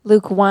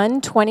Luke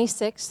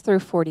 1:26 through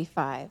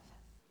 45.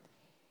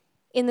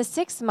 In the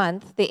 6th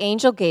month, the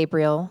angel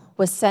Gabriel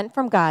was sent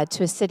from God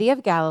to a city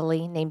of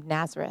Galilee named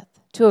Nazareth,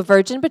 to a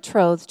virgin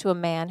betrothed to a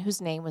man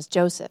whose name was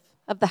Joseph,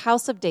 of the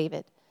house of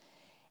David.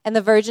 And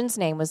the virgin's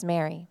name was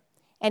Mary.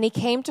 And he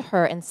came to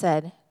her and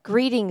said,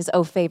 "Greetings,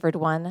 O favored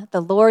one,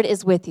 the Lord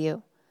is with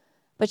you."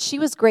 But she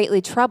was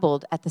greatly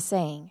troubled at the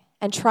saying,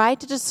 and tried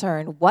to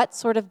discern what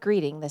sort of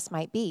greeting this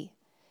might be.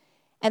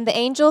 And the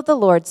angel of the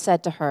Lord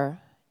said to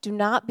her, "Do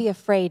not be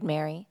afraid,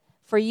 Mary,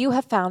 for you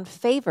have found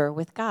favor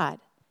with God.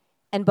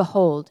 And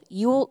behold,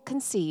 you will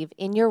conceive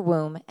in your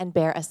womb and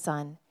bear a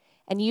son,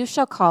 and you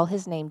shall call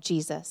his name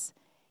Jesus.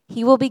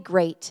 He will be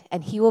great,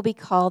 and he will be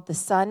called the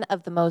Son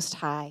of the Most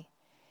High.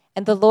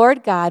 And the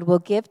Lord God will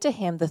give to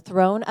him the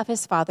throne of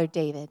his father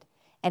David,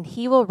 and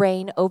he will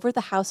reign over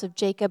the house of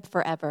Jacob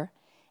forever,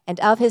 and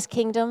of his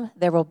kingdom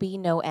there will be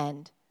no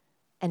end."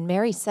 And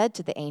Mary said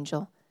to the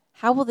angel,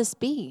 "How will this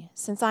be,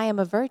 since I am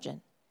a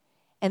virgin?"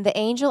 And the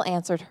angel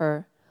answered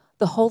her,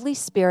 "The Holy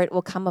Spirit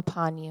will come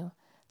upon you.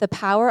 The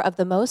power of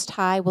the Most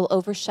High will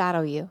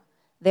overshadow you.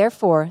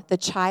 Therefore, the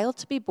child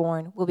to be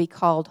born will be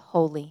called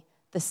Holy,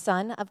 the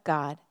Son of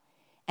God.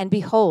 And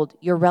behold,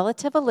 your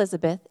relative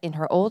Elizabeth, in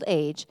her old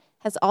age,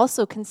 has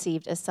also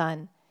conceived a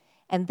son.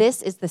 And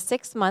this is the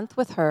 6th month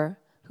with her,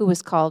 who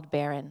was called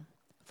barren.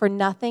 For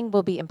nothing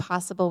will be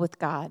impossible with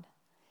God."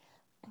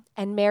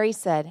 And Mary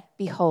said,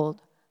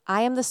 "Behold,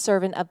 I am the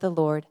servant of the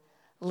Lord.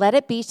 Let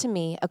it be to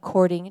me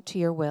according to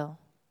your will,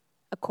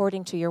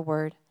 according to your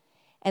word."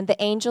 And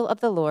the angel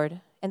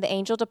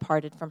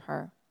departed from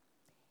her.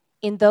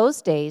 In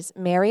those days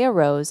Mary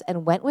arose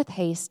and went with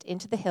haste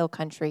into the hill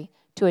country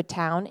to a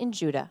town in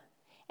Judah.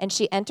 And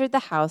she entered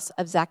the house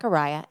of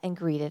Zechariah and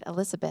greeted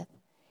Elizabeth.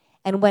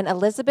 And when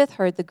Elizabeth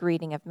heard the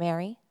greeting of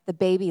Mary, the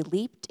baby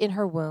leaped in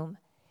her womb.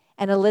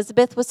 And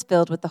Elizabeth was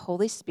filled with the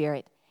Holy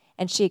Spirit,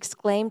 and she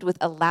exclaimed with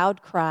a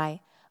loud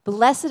cry,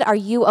 "Blessed are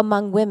you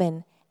among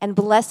women, and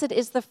blessed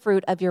is the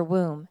fruit of your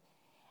womb.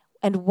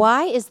 And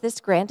why is this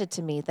granted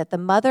to me, that the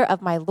mother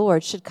of my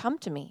Lord should come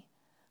to me?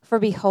 For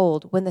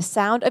behold, when the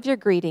sound of your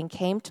greeting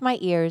came to my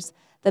ears,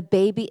 the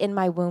baby in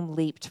my womb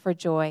leaped for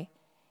joy.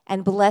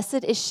 And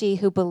blessed is she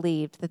who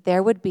believed that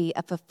there would be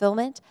a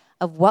fulfillment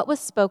of what was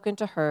spoken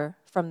to her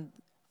from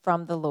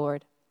the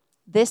Lord."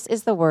 This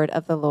is the word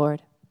of the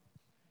Lord.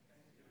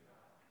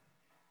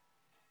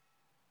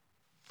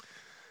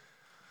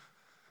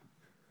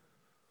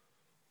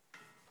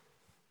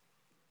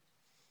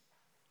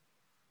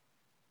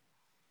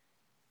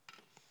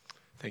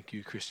 Thank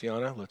you,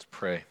 Christiana. Let's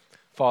pray.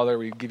 Father,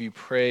 we give you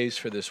praise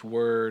for this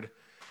word.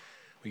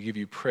 We give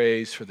you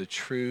praise for the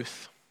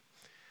truth.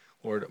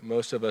 Lord,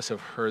 most of us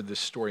have heard this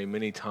story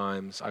many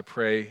times. I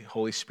pray,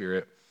 Holy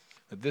Spirit,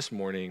 that this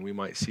morning we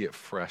might see it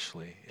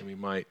freshly and we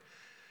might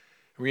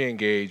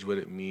re-engage what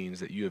it means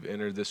that you have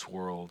entered this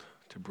world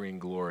to bring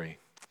glory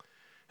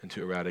and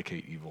to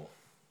eradicate evil.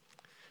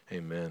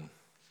 Amen.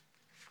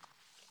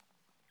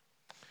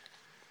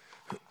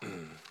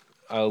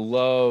 I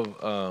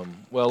love,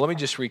 let me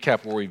just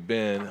recap where we've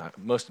been.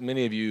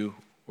 Many of you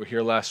were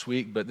here last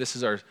week, but this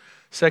is our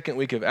second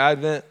week of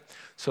Advent.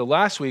 So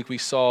last week we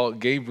saw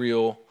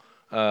Gabriel,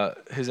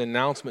 his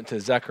announcement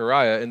to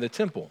Zechariah in the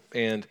temple.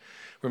 And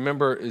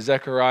remember,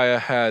 Zechariah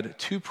had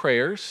 2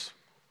 prayers,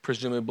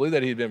 presumably,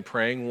 that he'd been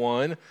praying.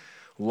 One,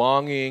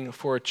 longing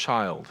for a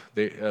child.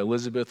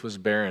 Elizabeth was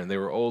barren. They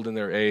were old in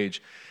their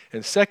age.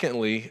 And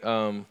secondly,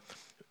 and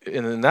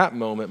in that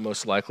moment,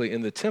 most likely,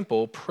 in the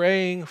temple,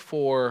 praying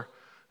for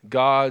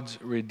God's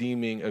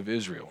redeeming of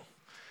Israel.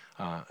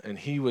 And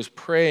he was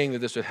praying that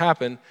this would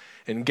happen,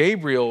 and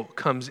Gabriel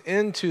comes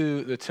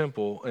into the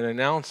temple and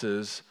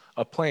announces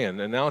a plan,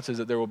 announces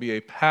that there will be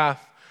a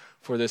path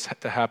for this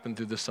to happen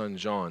through the son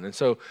John. And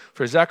so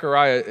for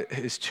Zechariah,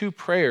 his 2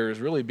 prayers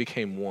really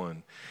became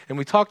one. And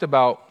we talked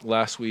about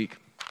last week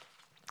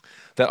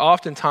that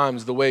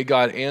oftentimes the way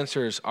God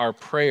answers our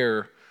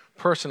prayer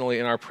personally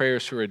and our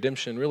prayers for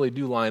redemption really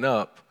do line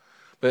up,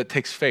 but it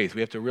takes faith. We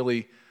have to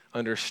really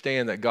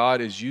understand that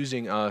God is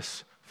using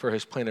us for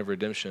his plan of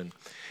redemption.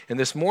 And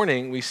this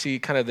morning, we see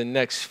kind of the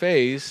next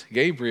phase.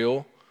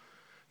 Gabriel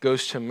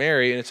goes to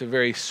Mary, and it's a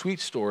very sweet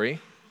story.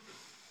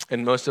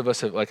 And most of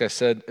us have, like I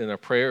said in our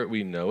prayer,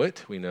 we know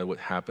it. We know what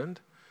happened.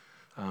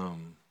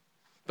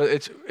 But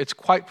it's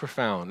quite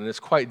profound, and it's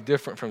quite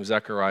different from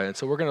Zechariah. And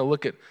so we're going to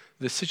look at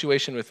the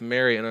situation with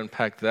Mary and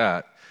unpack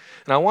that.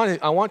 And I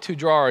want to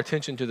draw our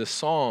attention to the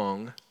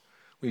song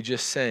we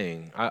just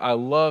sang. I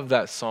love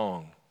that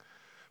song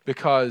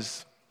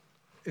because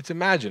it's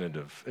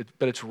imaginative,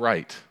 but it's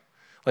right.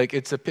 Like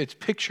it's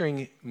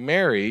picturing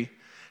Mary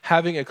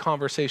having a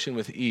conversation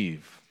with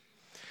Eve.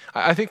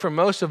 I think for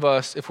most of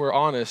us, if we're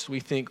honest, we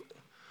think,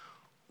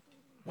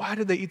 why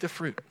did they eat the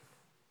fruit?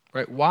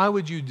 Right? Why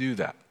would you do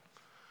that?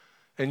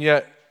 And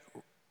yet,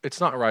 it's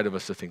not right of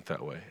us to think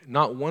that way.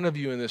 Not one of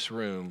you in this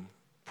room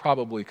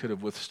probably could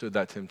have withstood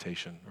that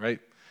temptation, right?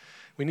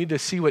 We need to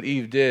see what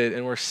Eve did,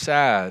 and we're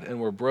sad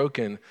and we're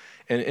broken,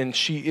 and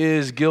she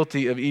is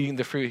guilty of eating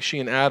the fruit, she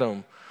and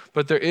Adam.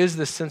 But there is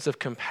this sense of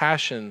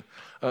compassion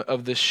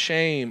of the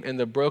shame and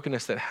the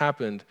brokenness that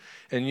happened.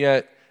 And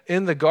yet,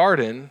 in the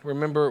garden,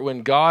 remember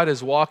when God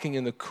is walking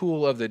in the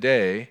cool of the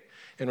day,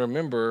 and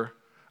remember,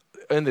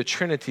 in the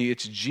Trinity,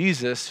 it's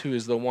Jesus who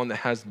is the one that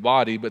has the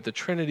body, but the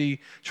Trinity,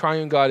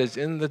 triune God, is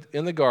in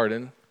the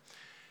garden,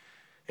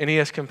 and he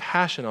has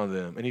compassion on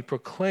them, and he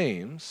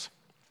proclaims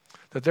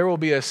that there will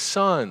be a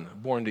son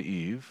born to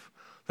Eve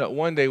that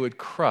one day would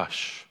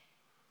crush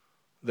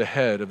the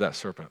head of that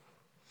serpent.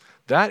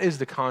 That is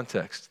the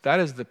context. That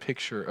is the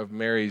picture of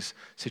Mary's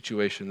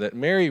situation, that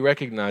Mary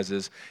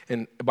recognizes,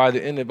 and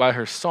by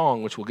her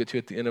song, which we'll get to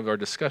at the end of our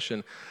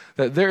discussion,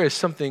 that there is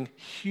something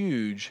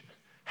huge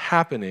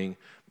happening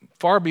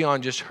far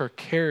beyond just her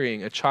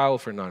carrying a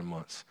child for 9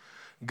 months.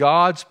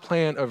 God's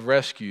plan of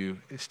rescue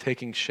is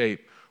taking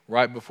shape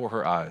right before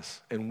her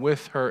eyes and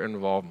with her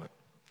involvement.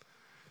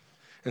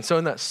 And so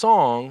in that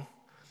song,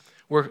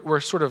 we're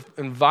sort of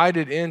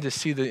invited in to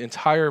see the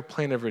entire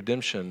plan of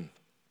redemption.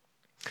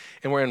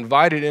 And we're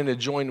invited in to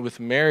join with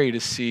Mary to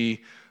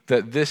see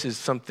that this is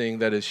something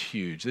that is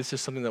huge. This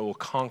is something that will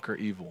conquer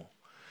evil.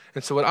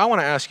 And so what I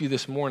want to ask you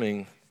this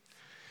morning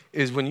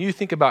is, when you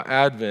think about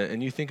Advent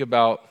and you think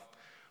about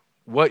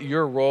what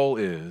your role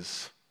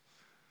is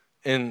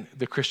in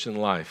the Christian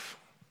life,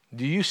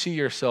 do you see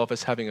yourself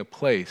as having a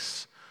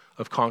place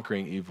of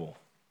conquering evil?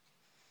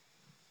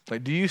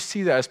 Like, do you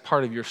see that as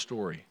part of your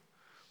story?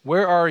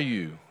 Where are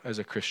you as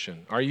a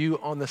Christian? Are you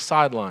on the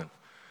sideline?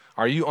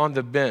 Are you on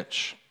the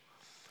bench?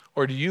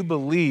 Or do you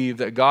believe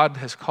that God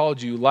has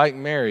called you, like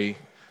Mary,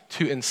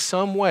 to in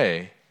some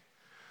way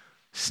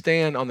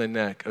stand on the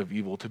neck of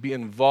evil, to be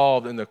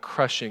involved in the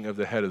crushing of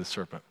the head of the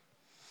serpent?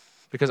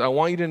 Because I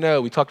want you to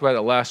know, we talked about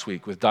it last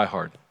week with Die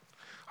Hard.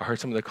 I heard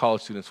some of the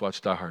college students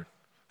watch Die Hard.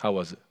 How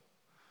was it?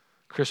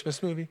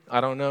 Christmas movie? I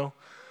don't know.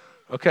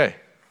 Okay.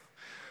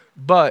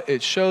 But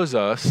it shows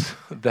us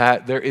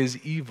that there is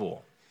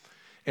evil.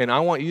 And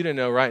I want you to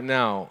know right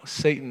now,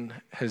 Satan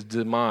has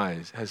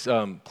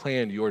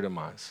planned your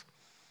demise.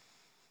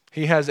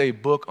 He has a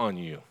book on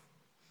you.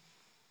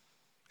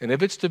 And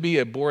if it's to be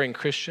a boring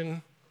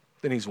Christian,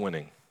 then he's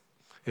winning.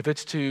 If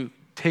it's to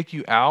take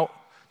you out,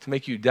 to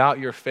make you doubt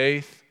your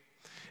faith,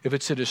 if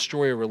it's to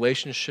destroy a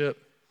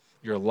relationship,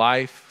 your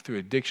life through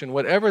addiction,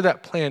 whatever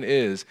that plan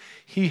is,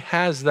 he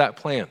has that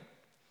plan.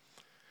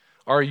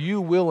 Are you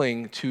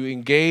willing to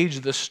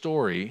engage the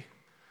story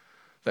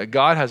that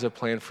God has a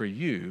plan for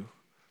you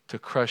to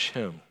crush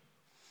him?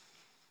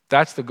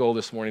 That's the goal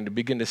this morning, to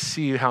begin to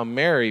see how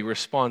Mary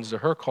responds to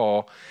her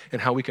call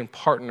and how we can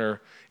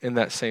partner in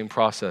that same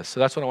process. So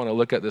that's what I want to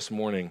look at this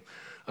morning.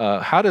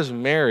 How does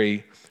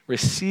Mary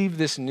receive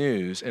this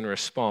news and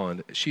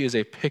respond? She is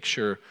a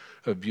picture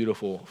of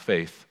beautiful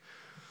faith.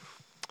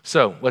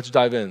 So let's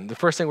dive in. The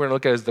first thing we're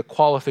going to look at is the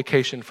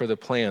qualification for the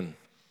plan.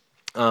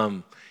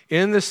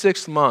 In the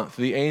 6th month,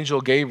 the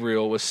angel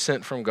Gabriel was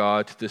sent from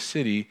God to the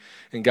city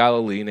in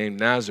Galilee named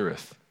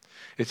Nazareth.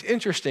 It's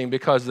interesting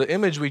because the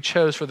image we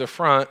chose for the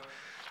front,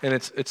 and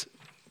it's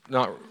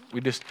not,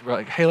 we're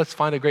like, hey, let's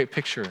find a great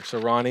picture. So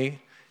Ronnie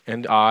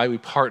and we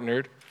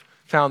partnered,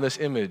 found this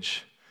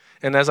image.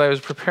 And as I was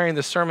preparing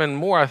the sermon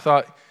more, I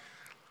thought,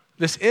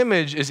 this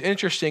image is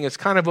interesting. It's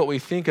kind of what we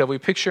think of. We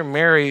picture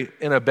Mary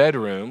in a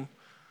bedroom.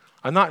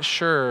 I'm not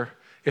sure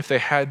if they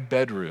had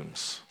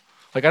bedrooms.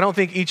 Like, I don't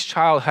think each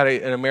child had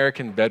an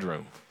American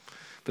bedroom,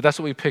 but that's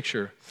what we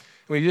picture.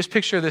 And we just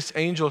picture this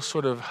angel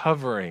sort of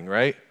hovering,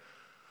 right?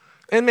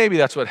 And maybe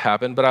that's what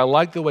happened, but I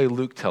like the way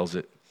Luke tells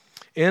it.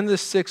 In the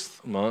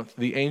 6th month,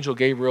 the angel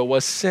Gabriel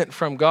was sent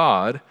from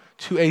God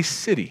to a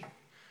city.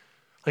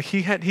 Like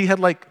he had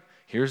like,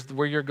 here's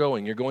where you're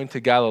going. You're going to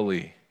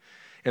Galilee.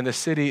 And the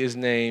city is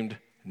named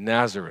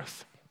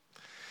Nazareth.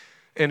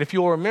 And if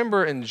you'll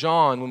remember in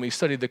John, when we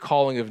studied the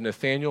calling of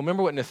Nathanael,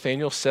 remember what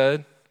Nathanael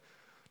said?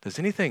 Does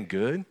anything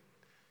good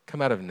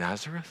come out of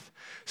Nazareth?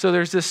 So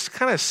there's this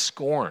kind of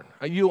scorn.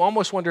 You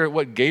almost wonder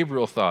what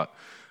Gabriel thought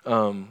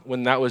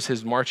when that was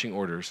his marching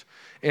orders.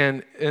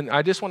 And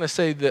I just want to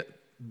say that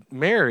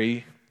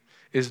Mary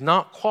is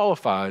not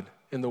qualified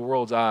in the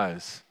world's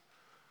eyes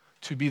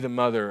to be the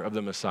mother of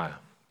the Messiah.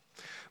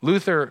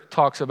 Luther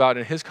talks about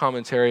in his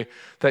commentary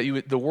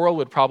that the world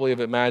would probably have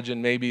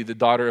imagined maybe the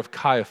daughter of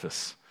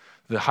Caiaphas,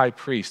 the high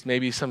priest,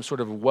 maybe some sort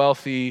of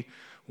wealthy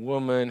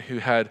woman who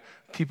had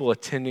people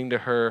attending to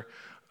her.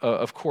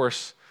 Of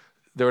course,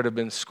 there would have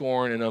been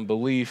scorn and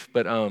unbelief,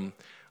 but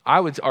I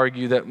would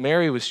argue that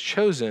Mary was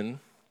chosen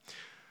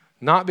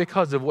not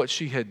because of what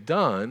she had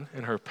done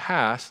in her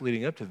past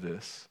leading up to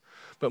this,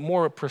 but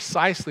more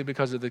precisely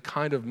because of the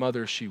kind of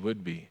mother she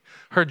would be.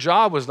 Her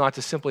job was not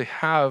to simply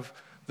have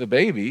the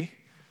baby.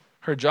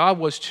 Her job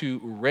was to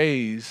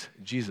raise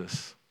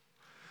Jesus.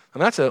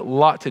 And that's a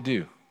lot to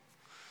do.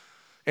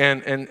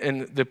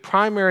 And the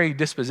primary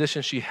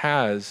disposition she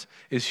has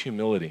is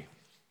humility.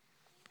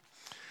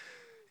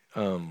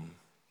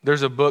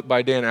 There's a book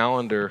by Dan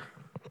Allender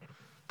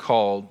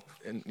called,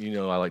 and you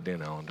know I like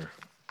Dan Allender.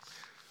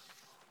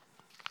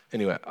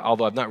 Anyway,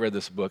 although I've not read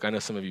this book, I know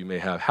some of you may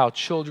have, How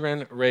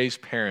Children Raise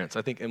Parents.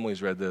 I think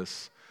Emily's read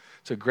this.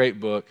 It's a great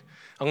book.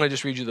 I'm going to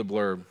just read you the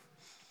blurb.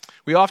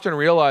 We often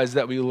realize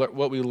that we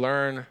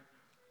learn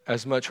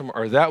as much from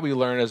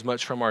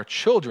our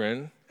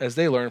children as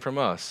they learn from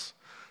us.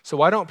 So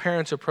why don't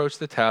parents approach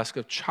the task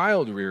of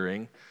child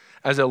rearing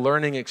as a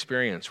learning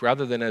experience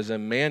rather than as a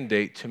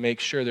mandate to make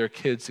sure their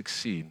kids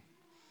succeed?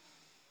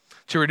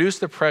 To reduce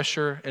the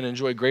pressure and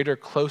enjoy greater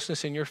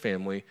closeness in your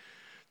family,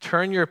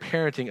 turn your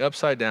parenting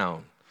upside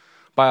down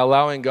by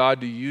allowing God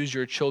to use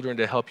your children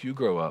to help you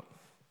grow up.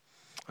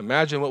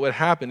 Imagine what would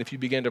happen if you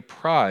began to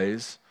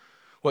prize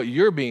what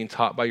you're being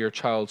taught by your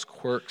child's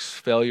quirks,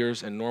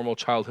 failures, and normal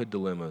childhood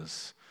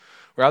dilemmas,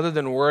 rather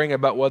than worrying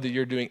about whether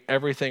you're doing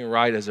everything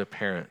right as a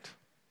parent.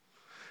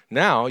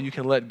 Now you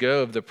can let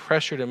go of the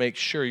pressure to make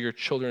sure your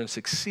children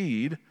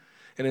succeed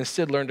and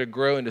instead learn to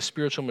grow into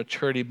spiritual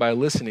maturity by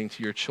listening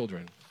to your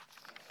children.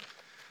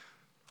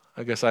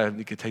 I guess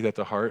you could take that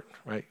to heart,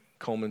 right?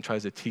 Coleman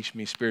tries to teach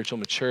me spiritual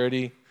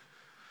maturity.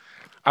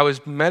 I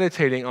was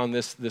meditating on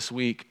this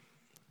week.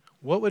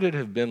 What would it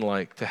have been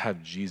like to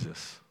have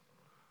Jesus?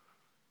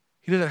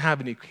 He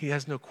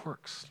has no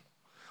quirks.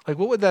 Like,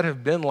 what would that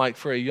have been like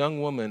for a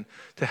young woman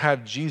to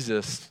have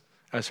Jesus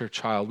as her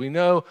child? We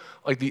know,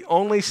 like, the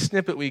only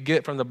snippet we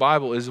get from the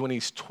Bible is when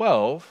he's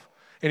 12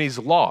 and he's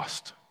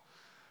lost.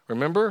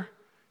 Remember?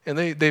 And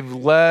they've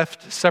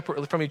left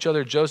separately from each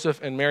other.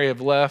 Joseph and Mary have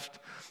left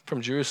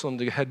from Jerusalem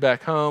to head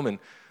back home, and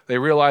they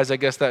realize, I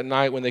guess, that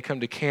night when they come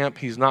to camp,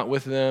 he's not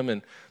with them,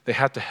 and they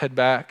have to head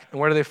back. And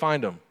where do they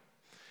find him?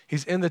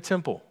 He's in the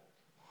temple,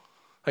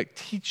 like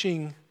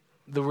teaching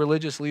the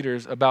religious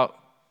leaders about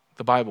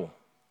the Bible.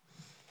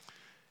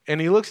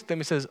 And he looks at them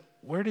and says,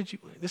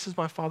 this is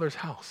my Father's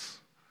house.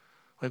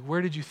 Like,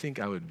 where did you think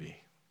I would be?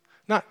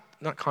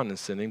 Not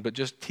condescending, but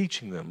just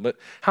teaching them. But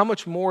how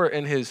much more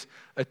in his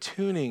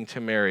attuning to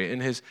Mary, in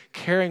his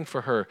caring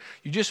for her.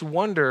 You just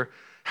wonder,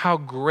 how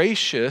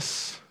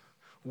gracious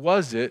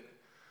was it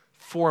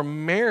for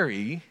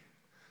Mary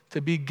to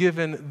be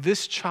given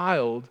this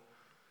child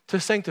to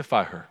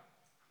sanctify her?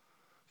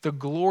 The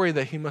glory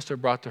that he must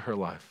have brought to her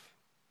life.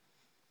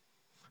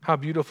 How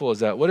beautiful is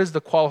that? What is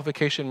the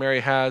qualification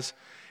Mary has?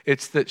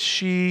 It's that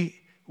she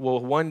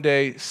will one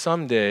day,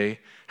 someday,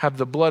 have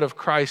the blood of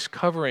Christ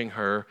covering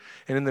her.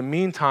 And in the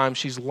meantime,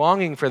 she's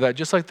longing for that,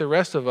 just like the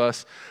rest of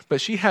us. But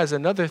she has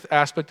another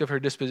aspect of her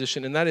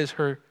disposition, and that is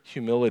her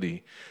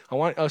humility. I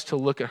want us to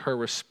look at her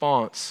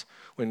response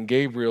when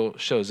Gabriel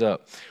shows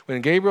up. When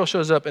Gabriel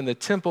shows up in the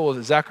temple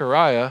with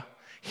Zechariah,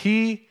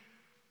 he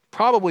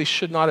probably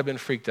should not have been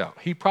freaked out.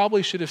 He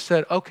probably should have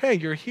said, okay,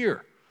 you're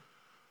here.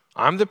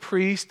 I'm the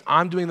priest.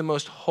 I'm doing the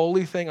most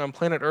holy thing on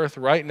planet Earth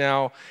right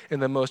now, in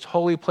the most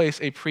holy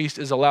place a priest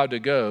is allowed to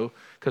go,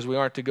 because we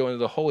aren't to go into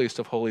the holiest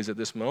of holies at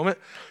this moment.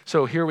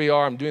 So here we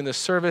are. I'm doing this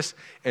service,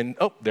 and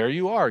there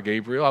you are,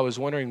 Gabriel. I was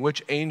wondering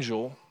which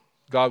angel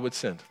God would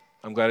send.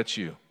 I'm glad it's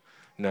you.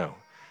 No.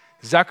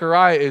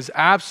 Zechariah is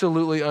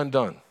absolutely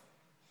undone.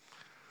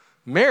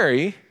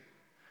 Mary,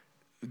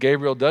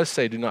 Gabriel does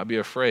say, do not be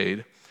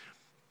afraid,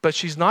 but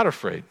she's not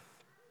afraid.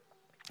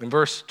 In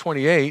verse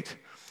 28,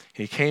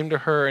 he came to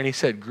her and he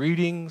said,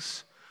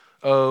 "Greetings,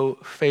 O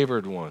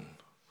favored one.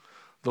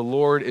 The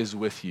Lord is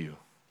with you."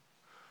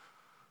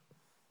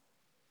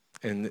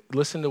 And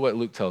listen to what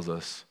Luke tells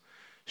us.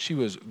 She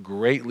was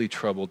greatly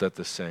troubled at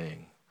the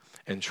saying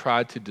and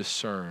tried to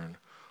discern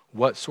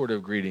what sort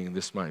of greeting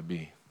this might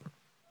be.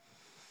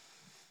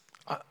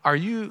 Are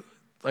you,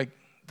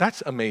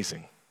 that's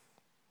amazing.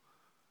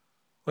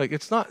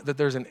 It's not that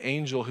there's an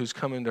angel who's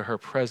come into her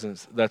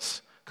presence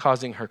that's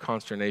causing her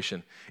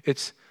consternation.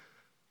 It's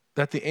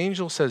that the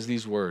angel says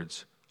these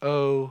words,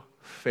 "O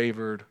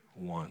favored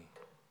one,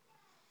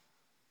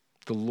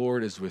 the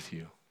Lord is with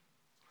you."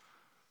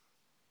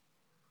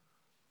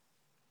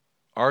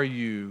 Are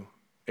you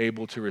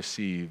able to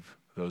receive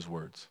those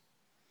words?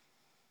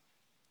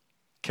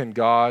 Can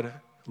God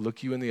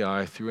look you in the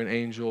eye through an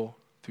angel,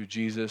 through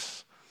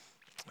Jesus,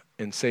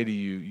 and say to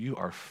you, "You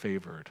are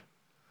favored.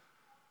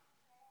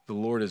 The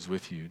Lord is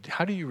with you"?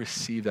 How do you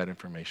receive that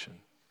information?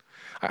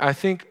 I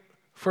think,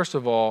 first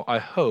of all, I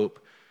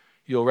hope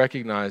you'll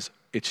recognize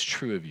it's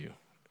true of you.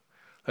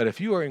 That if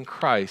you are in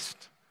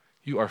Christ,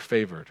 you are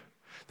favored.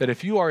 That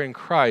if you are in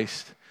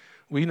Christ,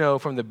 we know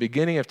from the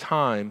beginning of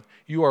time,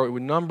 you are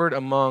numbered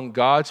among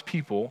God's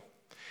people,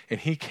 and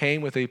he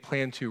came with a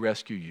plan to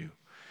rescue you.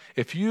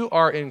 If you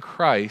are in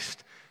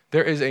Christ,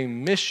 there is a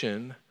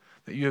mission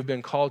that you have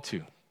been called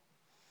to.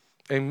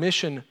 A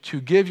mission to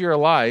give your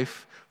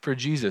life for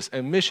Jesus.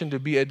 A mission to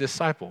be a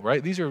disciple,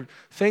 right? These are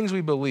things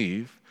we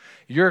believe.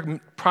 Your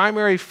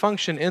primary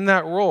function in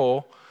that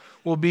role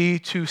will be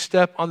to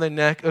step on the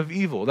neck of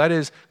evil. That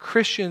is,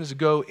 Christians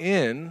go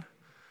in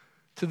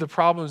to the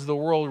problems the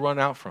world run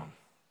out from.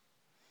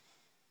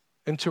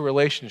 Into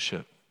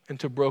relationship,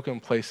 into broken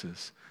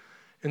places,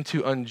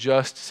 into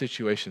unjust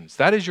situations.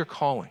 That is your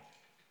calling.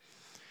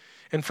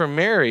 And for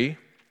Mary,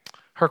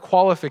 her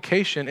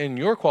qualification and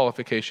your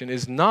qualification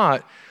is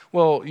not,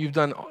 well, you've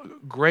done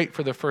great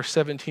for the first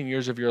 17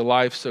 years of your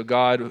life, so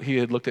God, he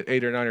had looked at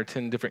 8 or 9 or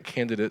 10 different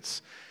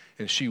candidates,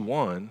 and she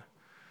won.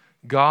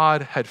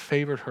 God had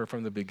favored her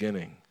from the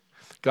beginning.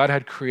 God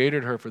had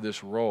created her for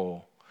this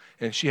role,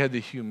 and she had the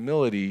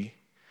humility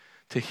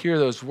to hear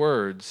those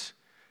words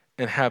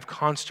and have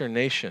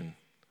consternation.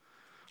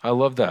 I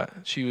love that.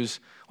 She was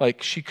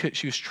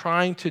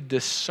trying to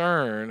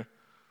discern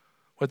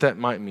what that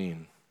might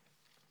mean.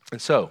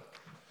 And so,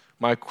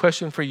 my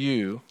question for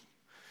you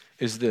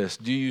is this: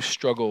 do you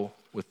struggle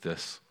with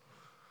this?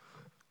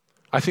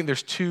 I think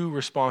there's two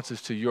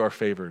responses to you are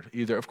favored.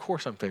 Either, of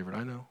course I'm favored.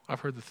 I know.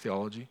 I've heard the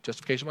theology,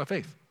 justification by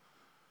faith.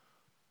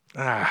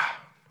 I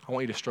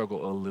want you to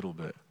struggle a little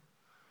bit.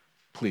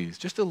 Please,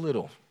 just a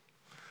little.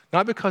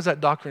 Not because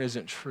that doctrine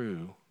isn't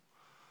true,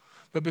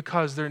 but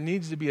because there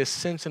needs to be a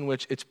sense in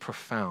which it's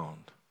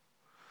profound.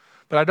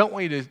 But I don't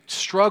want you to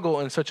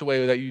struggle in such a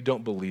way that you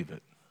don't believe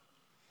it.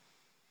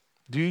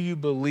 Do you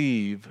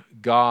believe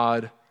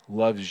God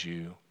loves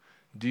you?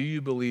 Do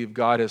you believe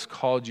God has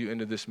called you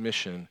into this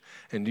mission?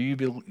 And do you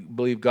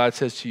believe God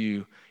says to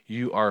you,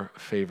 you are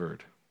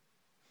favored?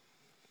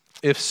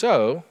 If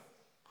so,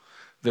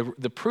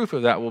 the proof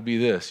of that will be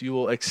this: you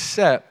will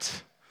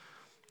accept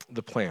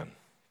the plan.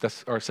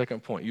 That's our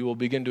second point. You will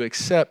begin to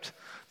accept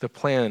the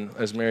plan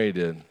as Mary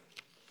did.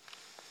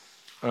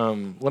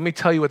 Let me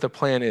tell you what the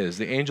plan is.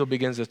 The angel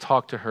begins to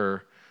talk to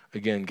her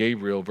again,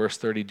 Gabriel, verse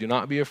 30. Do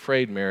not be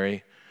afraid,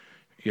 Mary.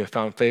 You have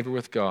found favor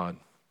with God.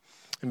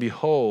 And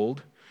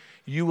behold,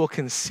 you will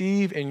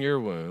conceive in your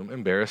womb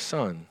and bear a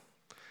son,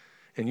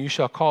 and you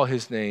shall call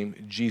his name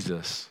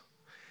Jesus.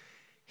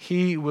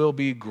 He will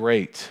be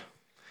great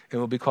and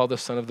will be called the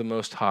Son of the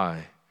Most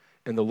High.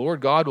 And the Lord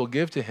God will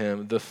give to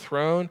him the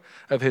throne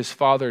of his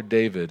father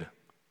David,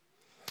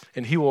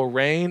 and he will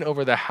reign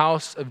over the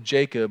house of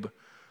Jacob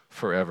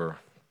forever.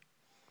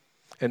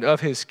 And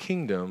of his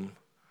kingdom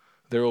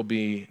there will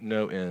be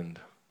no end.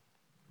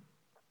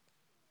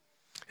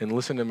 And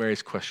listen to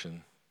Mary's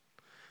question.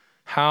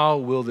 How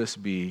will this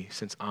be,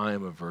 since I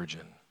am a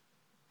virgin?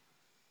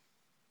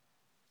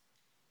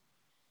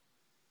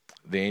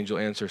 The angel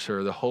answers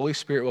her, the Holy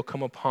Spirit will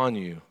come upon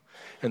you,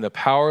 and the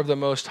power of the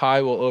Most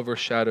High will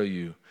overshadow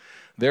you.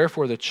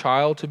 Therefore, the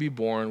child to be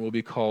born will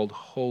be called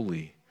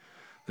Holy,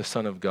 the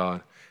Son of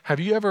God. Have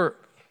you ever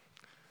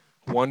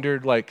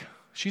wondered,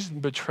 she's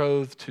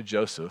betrothed to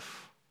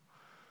Joseph.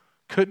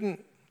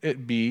 Couldn't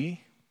it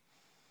be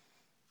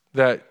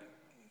that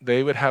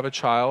they would have a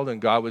child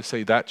and God would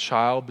say, that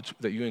child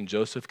that you and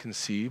Joseph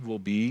conceive will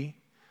be?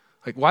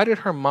 Why did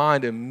her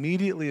mind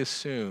immediately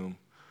assume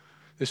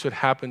this would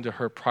happen to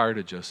her prior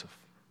to Joseph?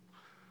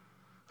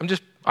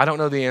 I don't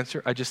know the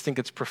answer. I just think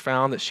it's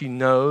profound that she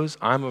knows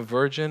I'm a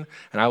virgin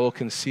and I will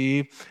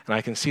conceive, and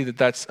I can see that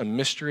that's a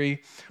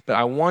mystery. But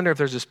I wonder if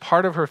there's this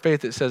part of her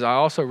faith that says, I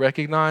also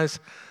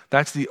recognize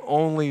that's the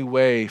only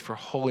way for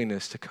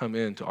holiness to come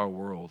into our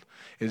world,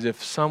 is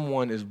if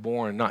someone is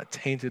born not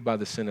tainted by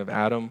the sin of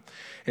Adam.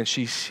 And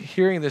she's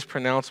hearing this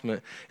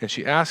pronouncement, and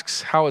she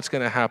asks how it's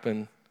going to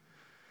happen.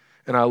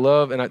 And I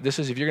love, this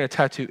is, if you're going to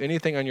tattoo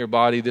anything on your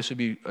body, this would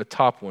be a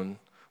top one.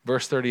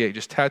 Verse 38,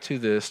 just tattoo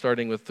this,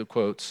 starting with the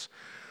quotes.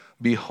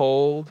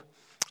 Behold,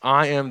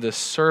 I am the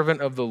servant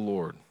of the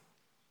Lord.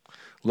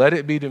 Let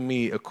it be to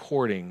me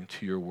according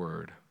to your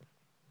word.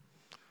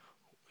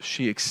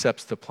 She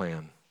accepts the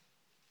plan.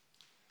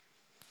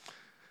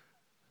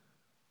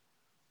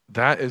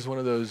 That is one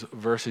of those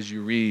verses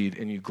you read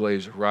and you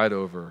glaze right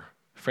over.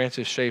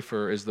 Francis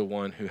Schaeffer is the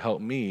one who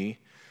helped me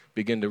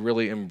begin to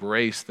really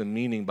embrace the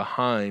meaning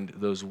behind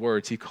those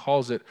words. He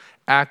calls it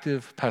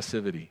active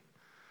passivity.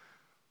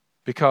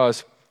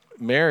 Because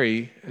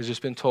Mary has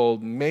just been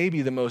told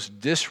maybe the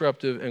most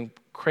disruptive and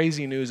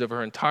crazy news of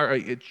her entire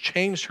life. It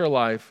changed her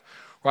life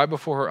right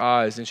before her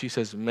eyes, and she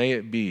says, may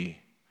it be.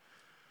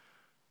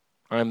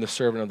 I am the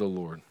servant of the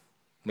Lord.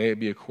 May it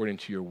be according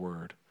to your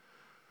word.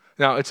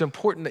 Now, it's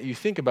important that you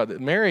think about that.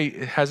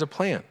 Mary has a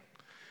plan.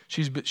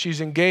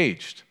 She's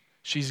engaged.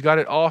 She's got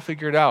it all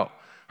figured out.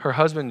 Her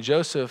husband,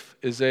 Joseph,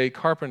 is a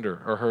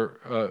carpenter, or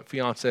her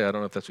fiancé. I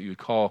don't know if that's what you would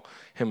call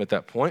him at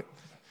that point.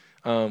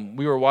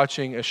 We were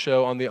watching a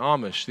show on the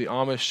Amish. The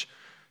Amish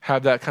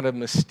have that kind of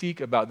mystique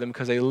about them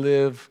because they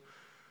live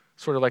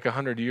sort of like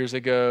 100 years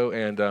ago,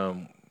 and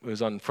it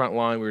was on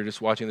Frontline. We were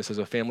just watching this as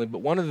a family. But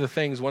one of the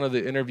things one of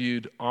the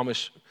interviewed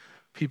Amish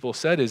people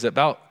said is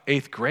about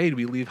 8th grade,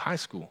 we leave high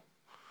school,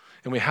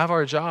 and we have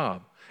our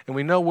job, and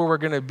we know where we're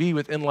going to be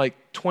within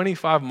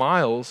 25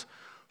 miles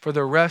for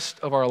the rest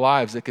of our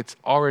lives. It's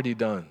already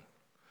done.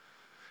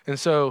 And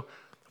so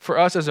for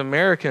us as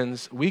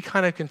Americans, we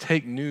kind of can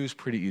take news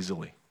pretty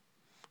easily.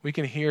 We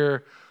can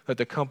hear that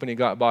the company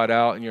got bought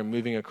out and you're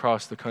moving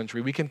across the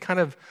country. We can kind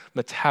of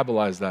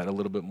metabolize that a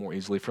little bit more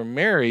easily. For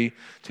Mary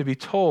to be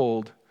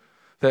told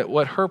that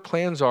what her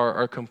plans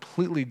are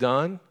completely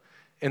done,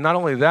 and not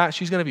only that,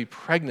 she's going to be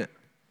pregnant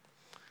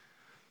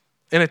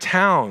in a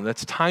town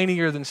that's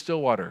tinier than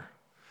Stillwater.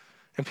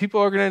 And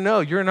people are going to know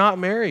you're not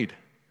married.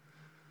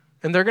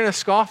 And they're going to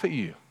scoff at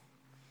you.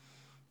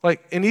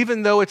 And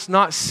even though it's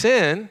not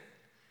sin,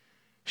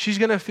 she's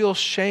going to feel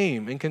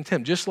shame and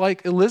contempt, just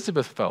like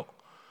Elizabeth felt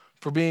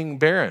for being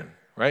barren,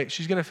 right?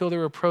 She's going to feel the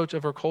reproach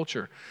of her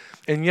culture.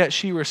 And yet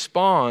she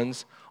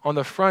responds on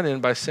the front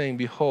end by saying,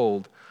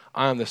 behold,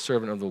 I am the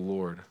servant of the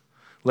Lord.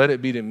 Let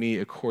it be to me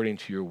according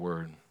to your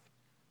word.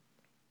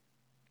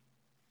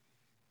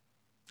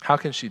 How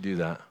can she do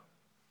that?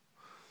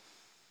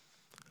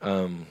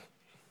 I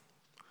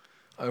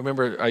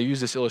remember I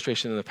used this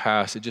illustration in the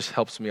past. It just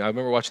helps me. I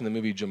remember watching the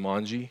movie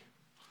Jumanji.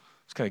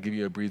 Just kind of give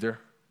you a breather.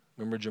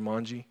 Remember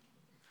Jumanji?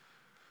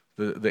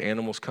 The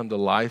animals come to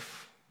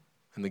life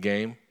in the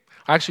game.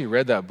 I actually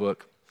read that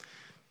book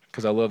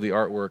because I love the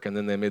artwork, and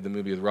then they made the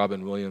movie with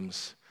Robin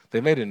Williams.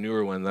 They made a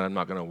newer one that I'm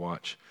not going to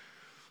watch.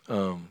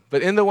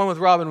 But in the one with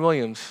Robin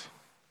Williams,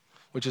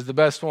 which is the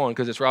best one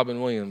because it's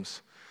Robin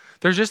Williams,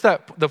 there's just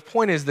that, the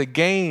point is the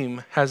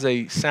game has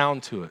a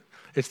sound to it.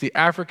 It's the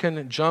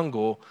African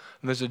jungle,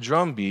 and there's a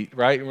drum beat,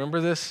 right? Remember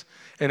this?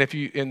 And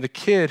the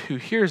kid who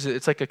hears it,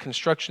 it's like a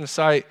construction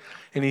site,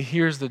 and he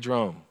hears the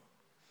drum.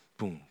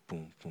 Boom,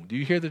 boom, boom. Do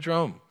you hear the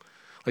drum?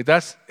 Like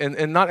that's,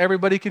 and not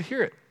everybody could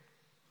hear it.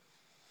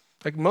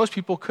 Like most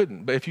people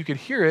couldn't, but if you could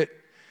hear it,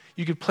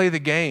 you could play the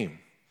game.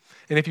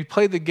 And if you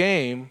played the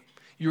game,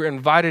 you were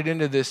invited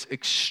into this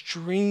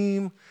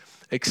extreme,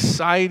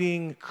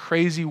 exciting,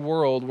 crazy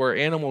world where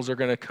animals are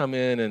going to come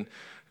in and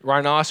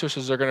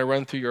rhinoceroses are going to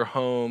run through your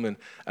home and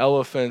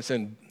elephants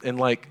and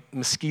like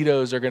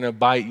mosquitoes are going to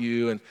bite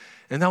you.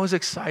 And that was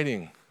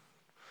exciting.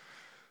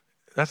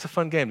 That's a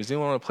fun game. Does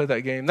anyone want to play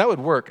that game? That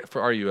would work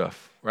for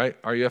RUF, right?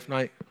 RUF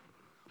night.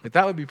 Like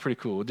that would be pretty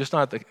cool. Just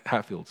not at the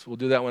Hatfields. We'll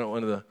do that one at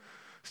one of the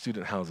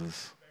student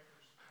houses.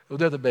 We'll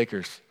do it at the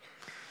Bakers.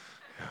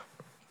 Yeah.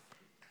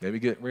 Maybe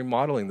get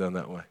remodeling done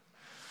that way.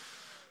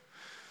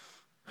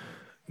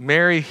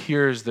 Mary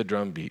hears the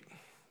drum beat.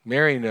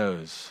 Mary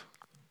knows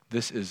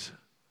this is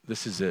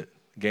it.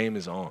 Game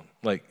is on.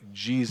 Like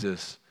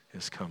Jesus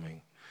is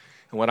coming.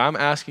 And what I'm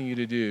asking you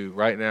to do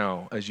right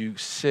now as you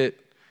sit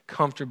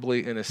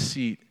comfortably in a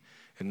seat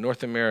in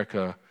North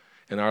America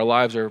and our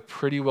lives are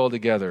pretty well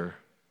together,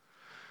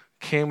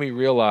 can we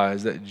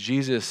realize that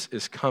Jesus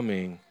is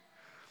coming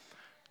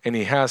and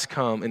he has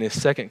come and his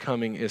second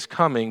coming is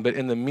coming, but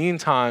in the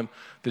meantime,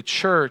 the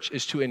church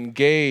is to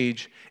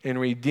engage in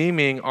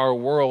redeeming our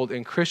world,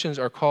 and Christians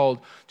are called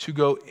to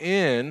go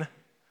in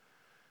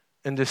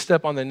and to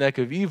step on the neck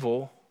of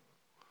evil.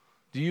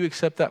 Do you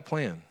accept that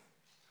plan?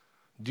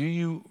 Do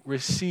you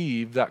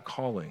receive that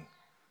calling?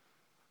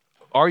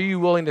 Are you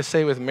willing to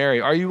say with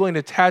Mary, are you willing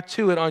to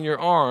tattoo it on your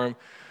arm,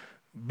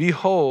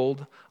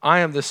 behold, I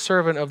am the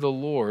servant of the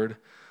Lord,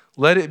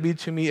 let it be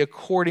to me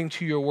according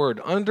to your word.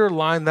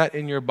 Underline that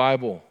in your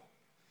Bible.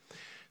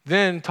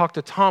 Then talk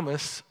to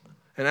Thomas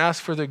and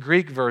ask for the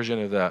Greek version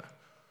of that.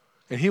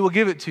 And he will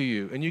give it to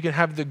you, and you can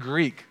have the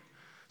Greek.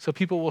 So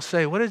people will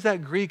say, what is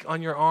that Greek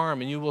on your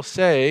arm? And you will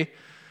say,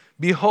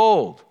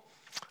 behold,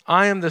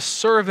 I am the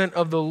servant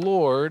of the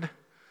Lord.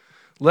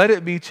 Let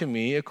it be to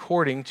me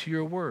according to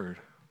your word.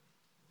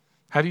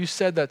 Have you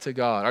said that to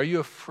God? Are you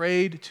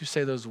afraid to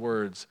say those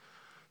words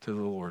to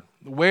the Lord?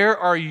 Where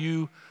are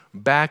you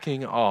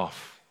backing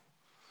off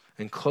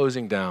and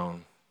closing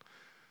down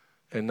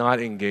and not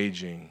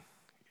engaging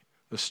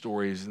the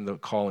stories and the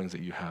callings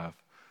that you have?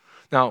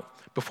 Now,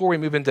 before we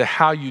move into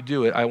how you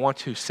do it, I want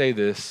to say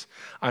this.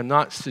 I'm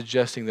not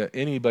suggesting that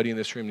anybody in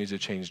this room needs to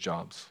change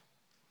jobs.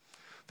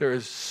 There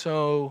is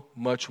so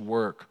much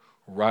work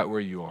right where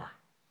you are.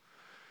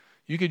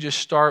 You could just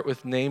start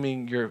with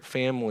naming your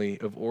family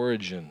of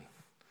origin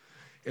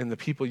and the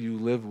people you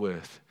live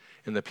with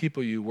and the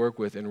people you work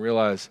with and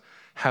realize,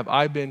 have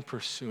I been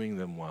pursuing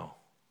them well?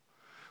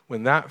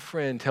 When that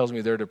friend tells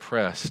me they're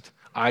depressed,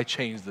 I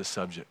change the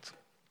subject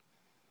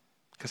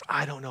because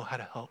I don't know how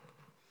to help,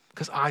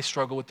 because I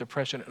struggle with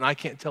depression and I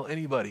can't tell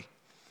anybody.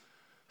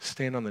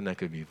 Stand on the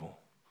neck of evil.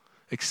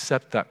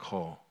 Accept that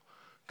call.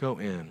 Go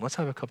in. Let's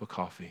have a cup of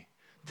coffee.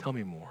 Tell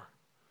me more.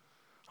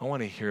 I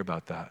want to hear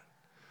about that.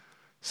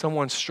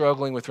 Someone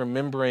struggling with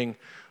remembering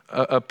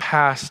a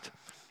past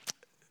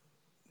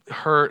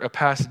hurt, a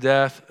past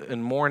death,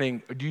 and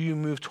mourning. Do you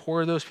move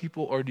toward those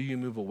people or do you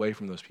move away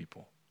from those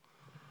people?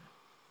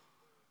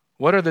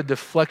 What are the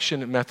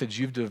deflection methods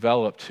you've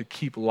developed to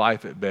keep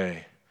life at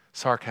bay?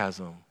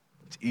 Sarcasm.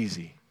 It's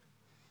easy,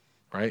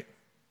 right?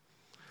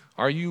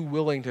 Are you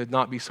willing to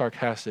not be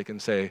sarcastic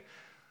and say,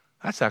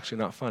 that's actually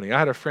not funny? I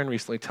had a friend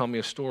recently tell me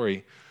a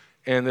story,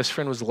 and this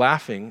friend was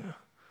laughing,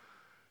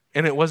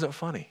 and it wasn't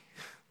funny.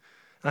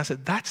 And I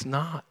said, that's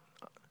not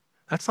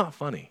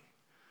funny.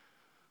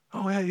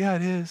 Oh, yeah,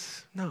 it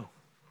is. No,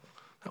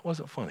 that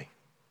wasn't funny.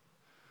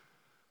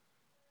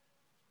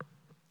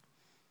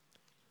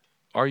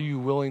 Are you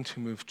willing to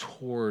move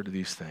toward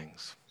these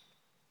things?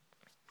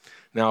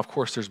 Now, of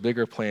course, there's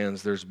bigger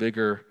plans, there's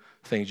bigger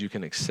things you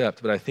can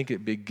accept, but I think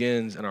it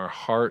begins in our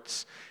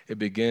hearts, it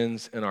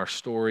begins in our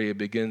story, it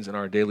begins in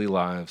our daily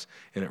lives,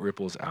 and it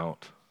ripples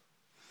out.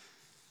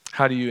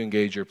 How do you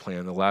engage your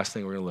plan? The last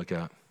thing we're going to look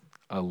at.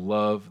 I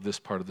love this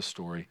part of the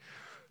story.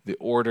 The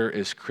order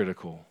is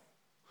critical.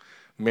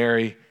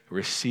 Mary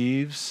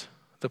receives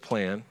the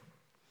plan,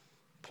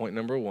 point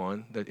number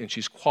one, and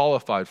she's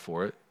qualified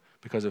for it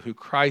because of who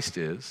Christ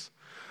is.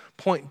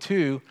 Point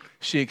two,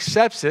 she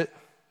accepts it.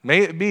 May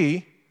it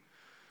be,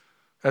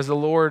 as the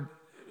Lord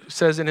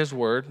says in his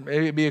word,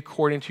 may it be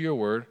according to your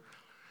word.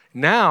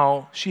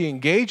 Now she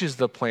engages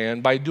the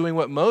plan by doing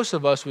what most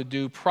of us would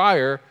do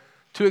prior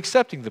to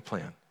accepting the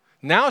plan.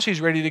 Now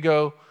she's ready to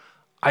go,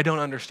 I don't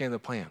understand the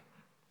plan.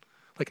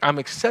 Like, I'm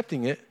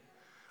accepting it.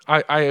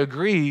 I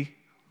agree.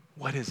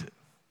 What is it?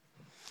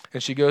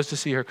 And she goes to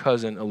see her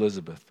cousin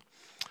Elizabeth.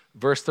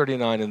 Verse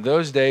 39, in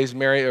those days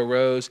Mary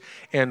arose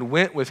and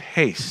went with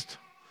haste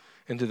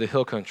into the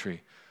hill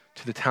country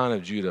to the town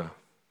of Judah.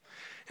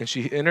 And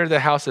she entered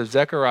the house of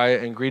Zechariah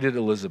and greeted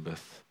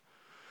Elizabeth.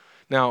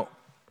 Now,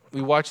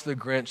 we watched The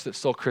Grinch That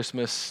Stole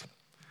Christmas.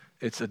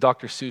 It's a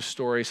Dr. Seuss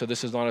story, so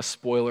this is not a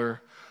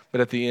spoiler.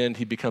 But at the end,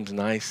 he becomes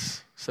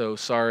nice, so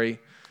sorry.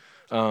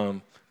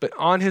 But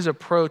on his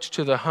approach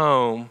to the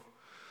home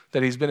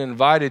that he's been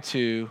invited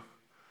to,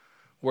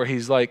 where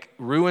he's like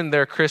ruined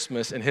their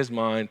Christmas in his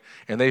mind,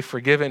 and they've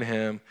forgiven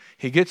him,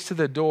 he gets to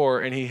the door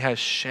and he has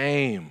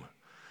shame.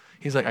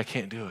 He's like, I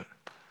can't do it.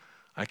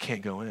 I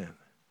can't go in.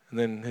 And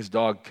then his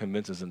dog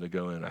convinces him to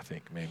go in, I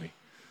think, maybe.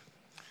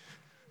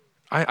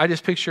 I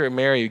just picture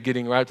Mary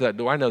getting right to that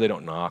door. I know they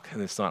don't knock,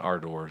 and it's not our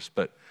doors,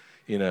 but,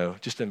 you know,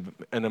 just an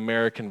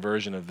American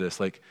version of this,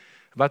 like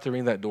about to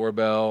ring that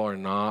doorbell or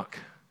knock,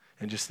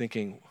 and just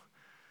thinking,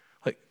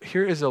 like,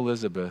 here is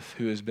Elizabeth,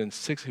 who's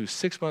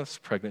 6 months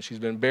pregnant. She's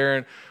been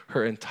barren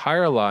her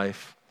entire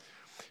life.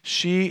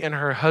 She and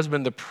her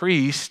husband, the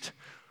priest,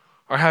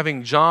 are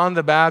having John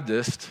the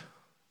Baptist.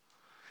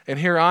 And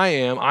here I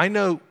am. I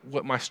know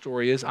what my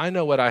story is. I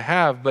know what I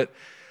have. But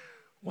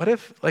what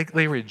if, like,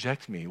 they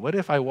reject me? What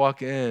if I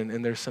walk in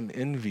and there's some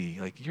envy?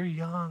 Like, you're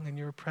young and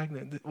you're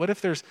pregnant. What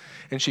if there's...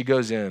 And she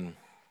goes in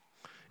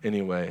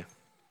anyway.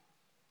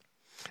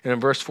 And in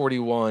verse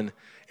 41...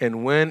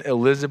 And when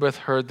Elizabeth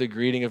heard the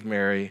greeting of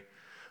Mary,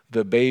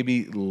 the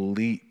baby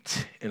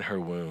leaped in her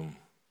womb.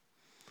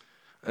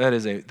 That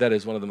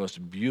is one of the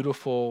most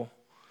beautiful,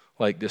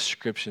 like,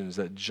 descriptions,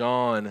 that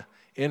John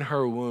in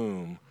her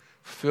womb,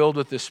 filled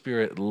with the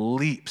Spirit,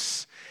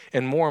 leaps.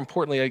 And more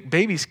importantly, like,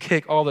 babies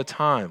kick all the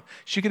time.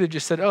 She could have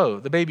just said, oh,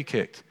 the baby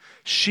kicked.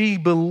 She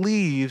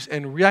believes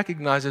and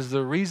recognizes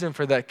the reason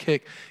for that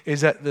kick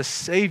is that the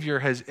Savior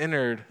has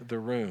entered the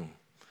room.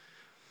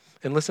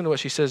 And listen to what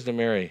she says to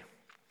Mary.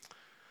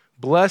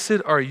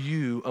 Blessed are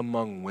you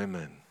among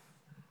women.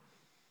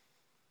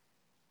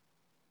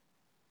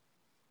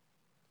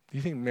 Do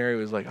you think Mary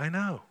was like, I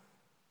know?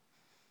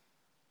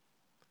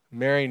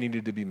 Mary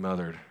needed to be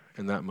mothered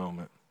in that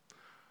moment.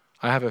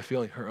 I have a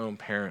feeling her own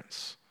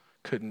parents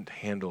couldn't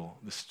handle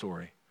the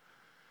story.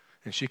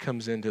 And she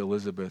comes into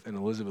Elizabeth, and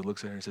Elizabeth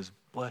looks at her and says,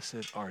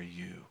 blessed are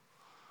you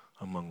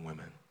among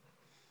women.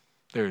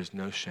 There is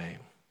no shame.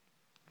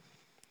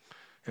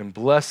 And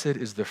blessed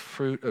is the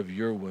fruit of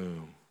your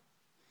womb.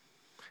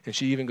 And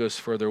she even goes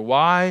further.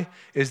 Why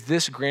is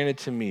this granted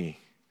to me,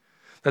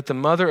 that the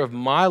mother of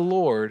my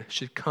Lord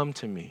should come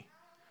to me?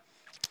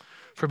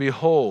 For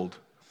behold,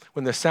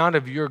 when the sound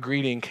of your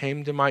greeting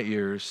came to my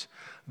ears,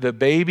 the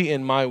baby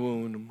in my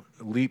womb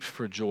leaped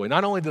for joy.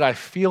 Not only did I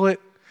feel it,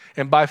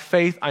 and by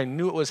faith I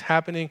knew it was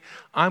happening,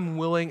 I'm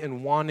willing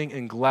and wanting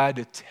and glad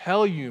to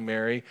tell you,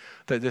 Mary,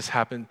 that this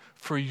happened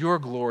for your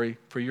glory,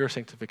 for your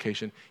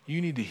sanctification.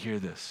 You need to hear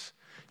this.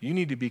 You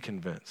need to be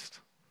convinced.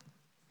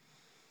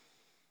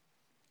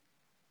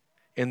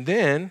 And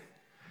then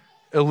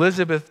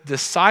Elizabeth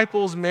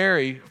disciples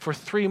Mary for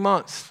 3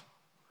 months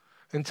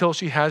until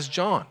she has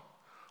John.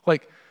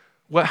 Like,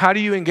 how do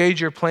you engage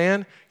your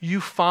plan?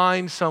 You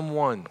find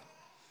someone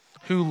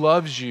who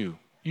loves you.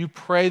 You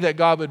pray that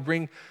God would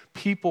bring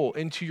people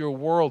into your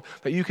world,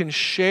 that you can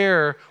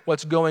share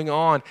what's going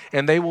on,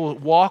 and they will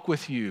walk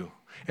with you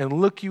and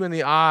look you in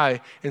the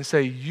eye and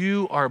say,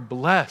 you are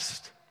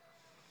blessed.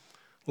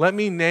 Let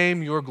me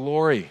name your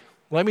glory.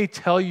 Let me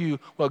tell you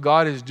what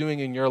God is doing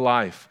in your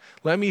life.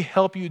 Let me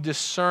help you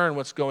discern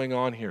what's going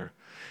on here.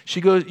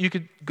 You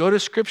could go to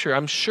Scripture.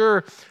 I'm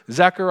sure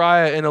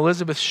Zechariah and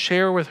Elizabeth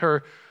share with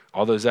her,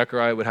 although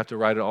Zechariah would have to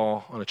write it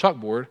all on a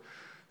chalkboard,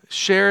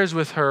 shares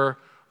with her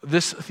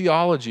this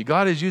theology.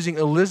 God is using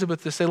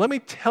Elizabeth to say, let me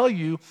tell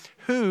you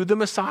who the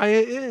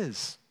Messiah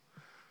is.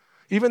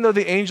 Even though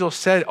the angel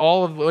said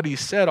all of what he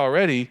said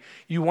already,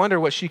 you wonder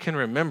what she can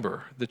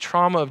remember. The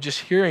trauma of just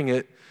hearing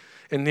it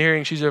and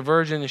hearing she's a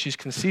virgin and she's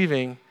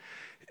conceiving,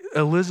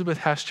 Elizabeth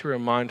has to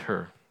remind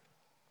her.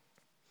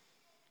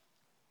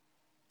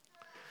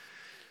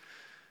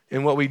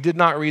 And what we did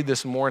not read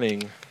this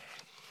morning,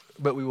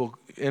 but we will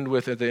end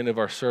with at the end of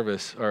our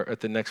service, or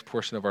at the next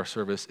portion of our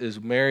service, is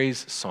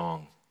Mary's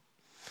song.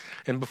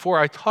 And before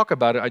I talk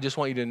about it, I just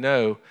want you to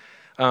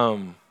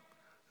know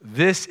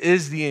this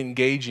is the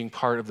engaging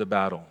part of the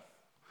battle.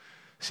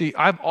 See,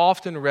 I've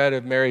often read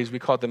of Mary's, we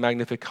call it the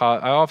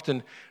Magnificat. I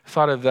often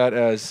thought of that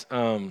as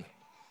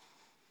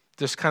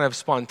this kind of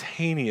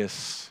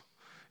spontaneous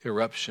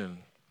eruption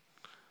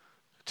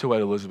to what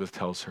Elizabeth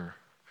tells her.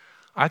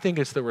 I think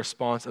it's the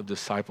response of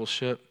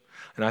discipleship,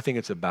 and I think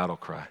it's a battle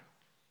cry.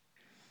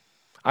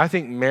 I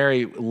think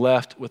Mary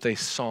left with a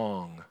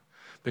song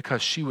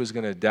because she was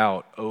going to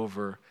doubt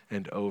over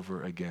and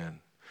over again.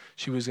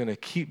 She was going to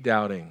keep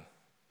doubting.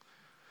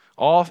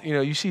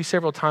 You see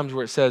several times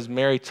where it says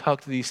Mary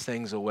tucked these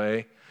things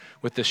away.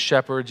 with the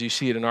shepherds. You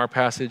see it in our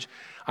passage.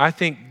 I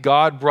think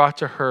God brought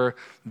to her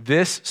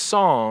this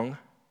song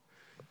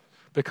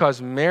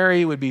because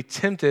Mary would be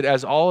tempted,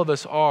 as all of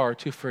us are,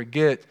 to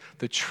forget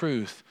the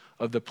truth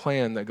of the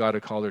plan that God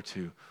had called her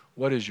to.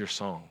 What is your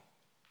song?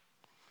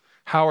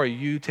 How are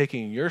you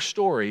taking your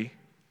story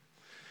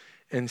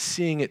and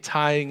seeing it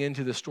tying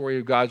into the story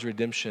of God's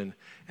redemption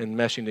and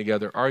meshing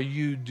together? Are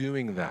you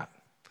doing that?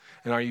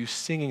 And are you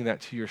singing that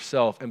to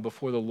yourself and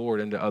before the Lord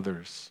and to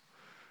others?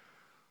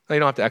 Now, you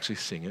don't have to actually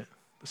sing it,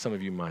 but some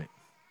of you might.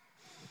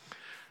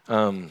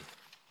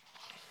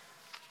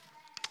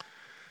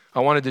 I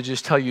wanted to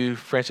just tell you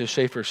Francis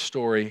Schaeffer's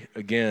story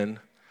again.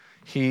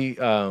 He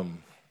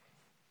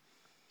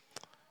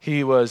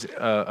was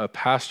a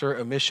pastor,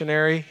 a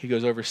missionary. He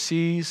goes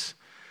overseas,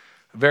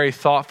 very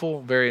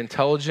thoughtful, very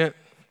intelligent,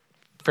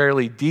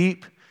 fairly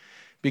deep,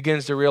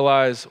 begins to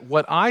realize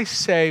what I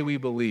say we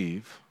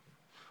believe,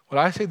 what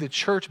I say the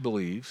church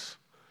believes,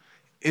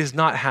 is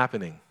not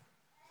happening.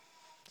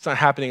 It's not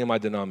happening in my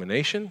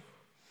denomination.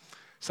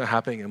 It's not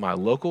happening in my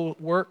local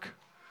work.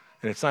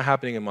 And it's not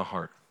happening in my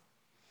heart.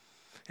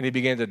 And he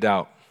began to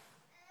doubt.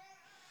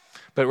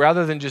 But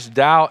rather than just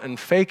doubt and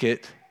fake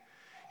it,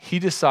 he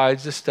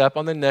decides to step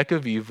on the neck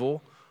of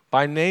evil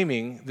by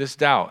naming this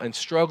doubt and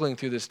struggling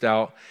through this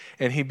doubt.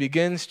 And he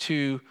begins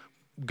to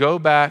go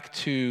back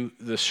to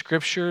the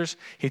scriptures.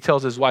 He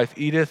tells his wife,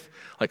 Edith,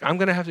 I'm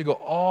going to have to go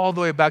all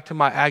the way back to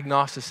my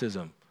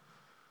agnosticism,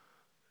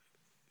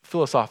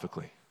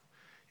 philosophically,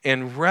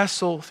 and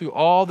wrestle through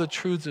all the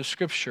truths of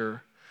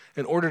Scripture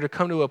in order to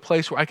come to a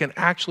place where I can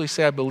actually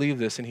say I believe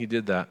this, and he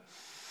did that.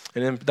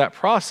 And in that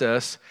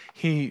process,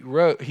 he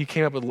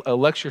came up with a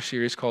lecture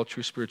series called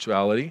True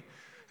Spirituality.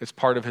 It's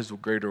part of his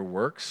greater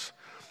works.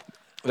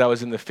 That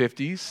was in the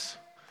 50s.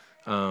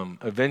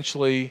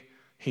 Eventually,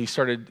 he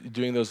started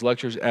doing those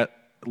lectures at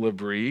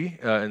L'Abri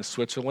in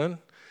Switzerland,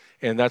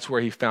 and that's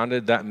where he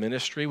founded that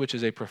ministry, which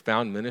is a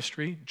profound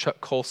ministry.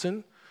 Chuck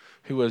Colson,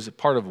 who was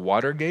part of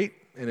Watergate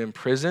and in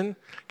prison,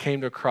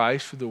 came to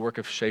Christ through the work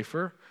of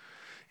Schaeffer.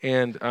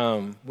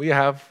 And we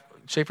have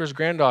Schaeffer's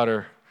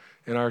granddaughter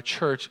in our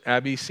church,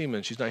 Abby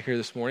Seaman. She's not here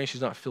this morning.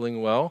 She's not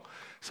feeling well.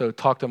 So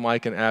talk to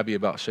Mike and Abby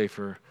about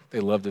Schaeffer. They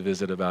love to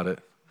visit about it.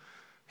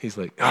 He's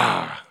like,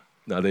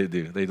 No, they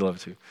do. They love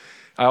to.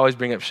 I always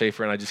bring up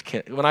Schaeffer, and I just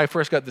can't. When I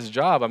first got this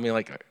job, they're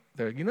like,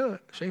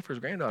 Schaeffer's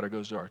granddaughter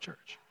goes to our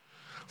church.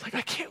 I was like,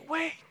 I can't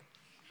wait.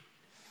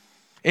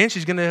 And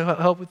she's going to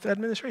help with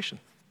administration.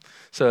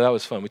 So that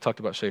was fun. We talked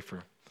about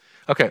Schaeffer.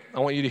 Okay, I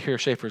want you to hear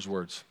Schaeffer's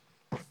words.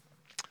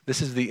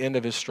 This is the end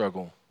of his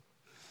struggle.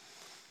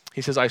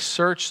 He says, I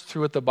searched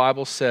through what the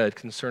Bible said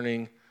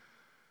concerning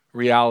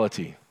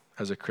reality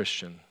as a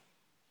Christian.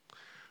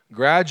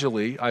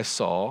 Gradually, I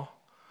saw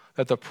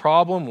that the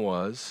problem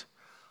was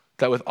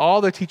that with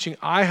all the teaching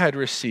I had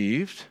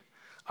received,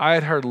 I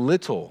had heard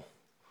little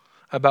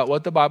about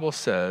what the Bible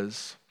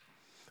says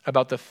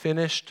about the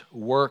finished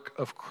work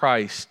of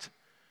Christ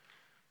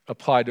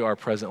applied to our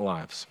present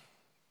lives.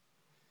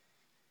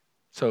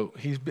 So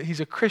he's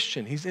a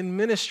Christian. He's in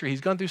ministry.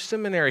 He's gone through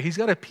seminary. He's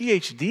got a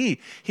PhD.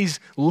 He's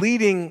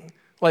leading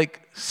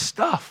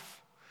stuff.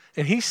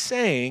 And he's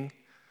saying,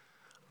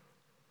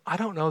 I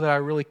don't know that I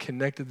really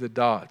connected the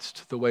dots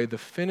to the way the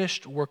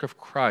finished work of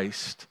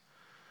Christ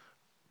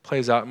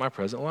plays out in my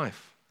present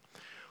life.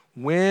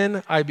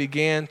 When I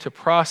began to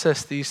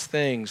process these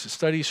things,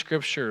 study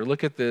Scripture,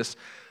 look at this,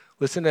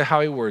 listen to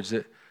how he words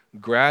it.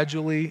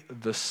 Gradually,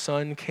 the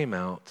sun came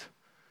out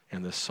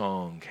and the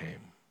song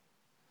came.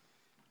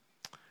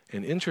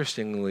 And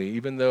interestingly,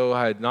 even though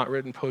I had not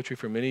written poetry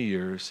for many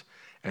years,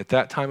 at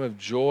that time of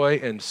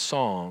joy and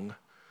song,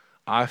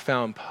 I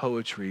found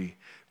poetry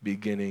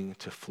beginning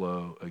to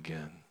flow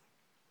again.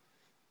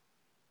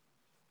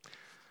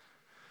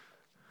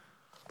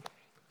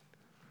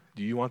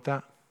 Do you want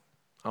that?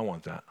 I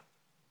want that.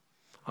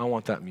 I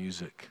want that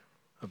music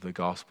of the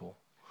gospel.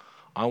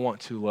 I want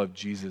to love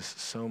Jesus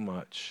so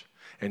much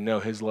and know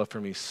his love for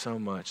me so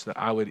much that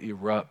I would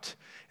erupt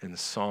in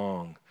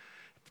song,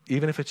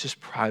 even if it's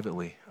just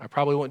privately. I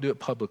probably won't do it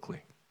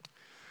publicly.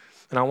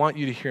 And I want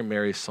you to hear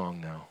Mary's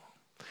song now.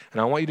 And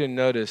I want you to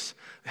notice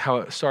how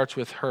it starts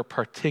with her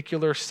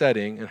particular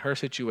setting and her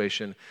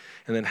situation,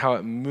 and then how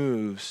it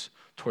moves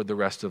toward the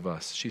rest of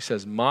us. She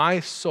says, my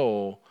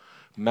soul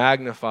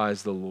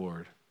magnifies the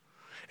Lord,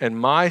 and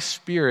my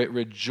spirit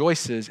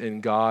rejoices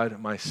in God,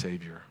 my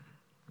Savior.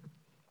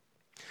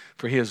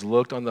 For he has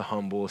looked on the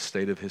humble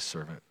estate of his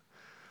servant.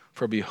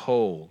 For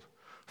behold,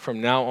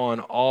 from now on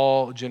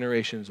all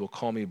generations will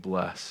call me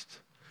blessed.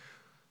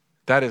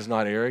 That is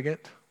not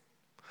arrogant.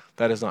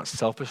 That is not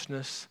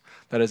selfishness.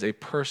 That is a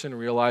person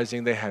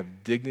realizing they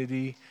have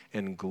dignity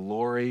and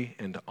glory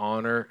and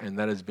honor, and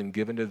that has been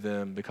given to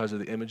them because of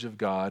the image of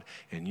God,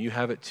 and you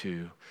have it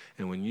too.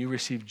 And when you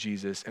receive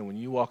Jesus and when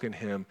you walk in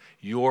him,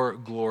 your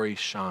glory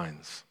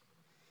shines,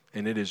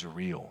 and it is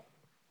real.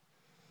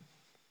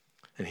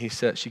 And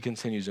she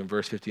continues in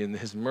verse 50, and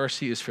his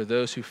mercy is for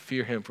those who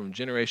fear him from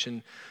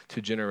generation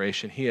to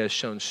generation. He has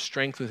shown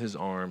strength with his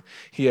arm.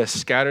 He has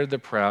scattered the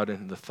proud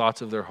in the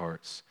thoughts of their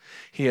hearts.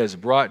 He has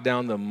brought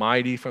down the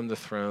mighty from the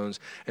thrones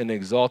and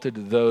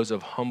exalted those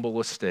of humble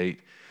estate.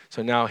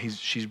 So now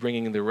she's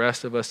bringing the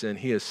rest of us in.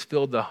 He has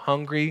filled the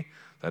hungry,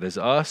 that is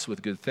us,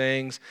 with good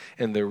things,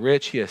 and the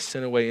rich he has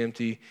sent away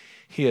empty.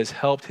 He has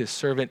helped his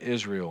servant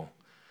Israel,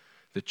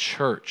 the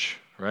church,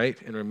 right,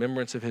 in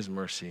remembrance of his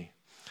mercy,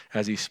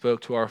 as he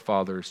spoke to our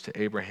fathers,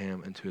 to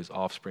Abraham, and to his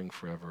offspring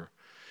forever.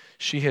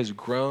 She has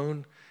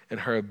grown in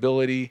her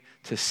ability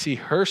to see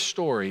her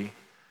story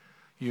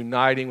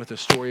uniting with the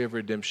story of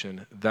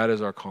redemption. That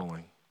is our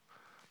calling.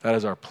 That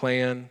is our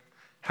plan.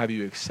 Have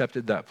you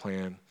accepted that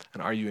plan?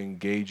 And are you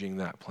engaging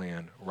that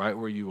plan right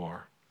where you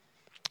are?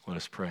 Let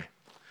us pray.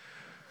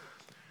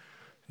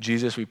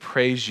 Jesus, we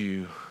praise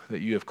you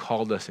that you have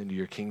called us into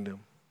your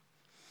kingdom.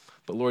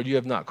 But Lord, you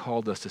have not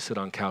called us to sit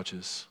on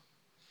couches.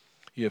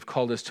 You have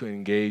called us to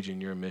engage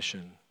in your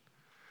mission.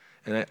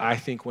 And I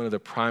think one of the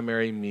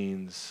primary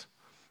means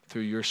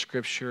through your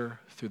scripture,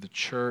 through the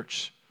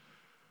church,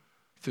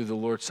 through the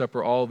Lord's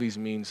Supper, all of these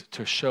means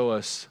to show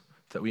us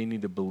that we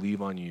need to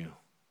believe on you,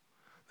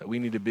 that we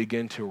need to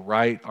begin to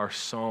write our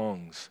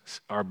songs,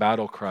 our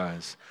battle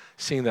cries,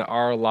 seeing that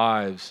our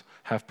lives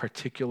have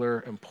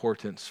particular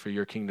importance for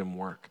your kingdom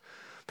work.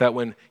 That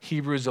when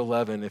Hebrews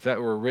 11, if that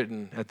were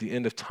written at the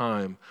end of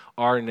time,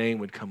 our name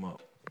would come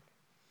up.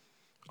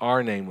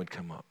 Our name would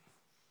come up.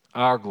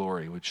 Our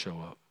glory would show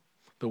up.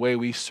 The way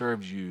we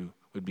served you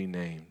would be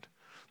named.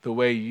 The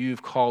way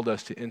you've called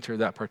us to enter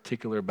that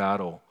particular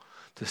battle,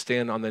 to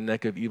stand on the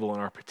neck of evil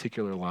in our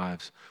particular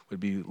lives, would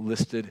be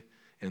listed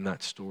in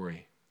that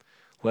story.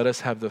 Let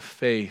us have the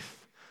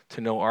faith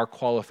to know our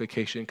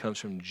qualification comes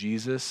from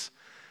Jesus,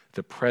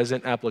 the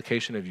present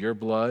application of your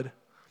blood,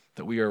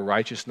 that we are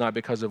righteous not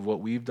because of what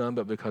we've done,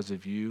 but because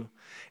of you.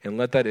 And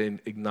let that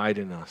ignite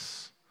in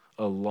us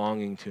a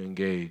longing to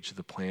engage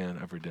the plan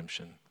of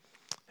redemption.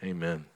 Amen.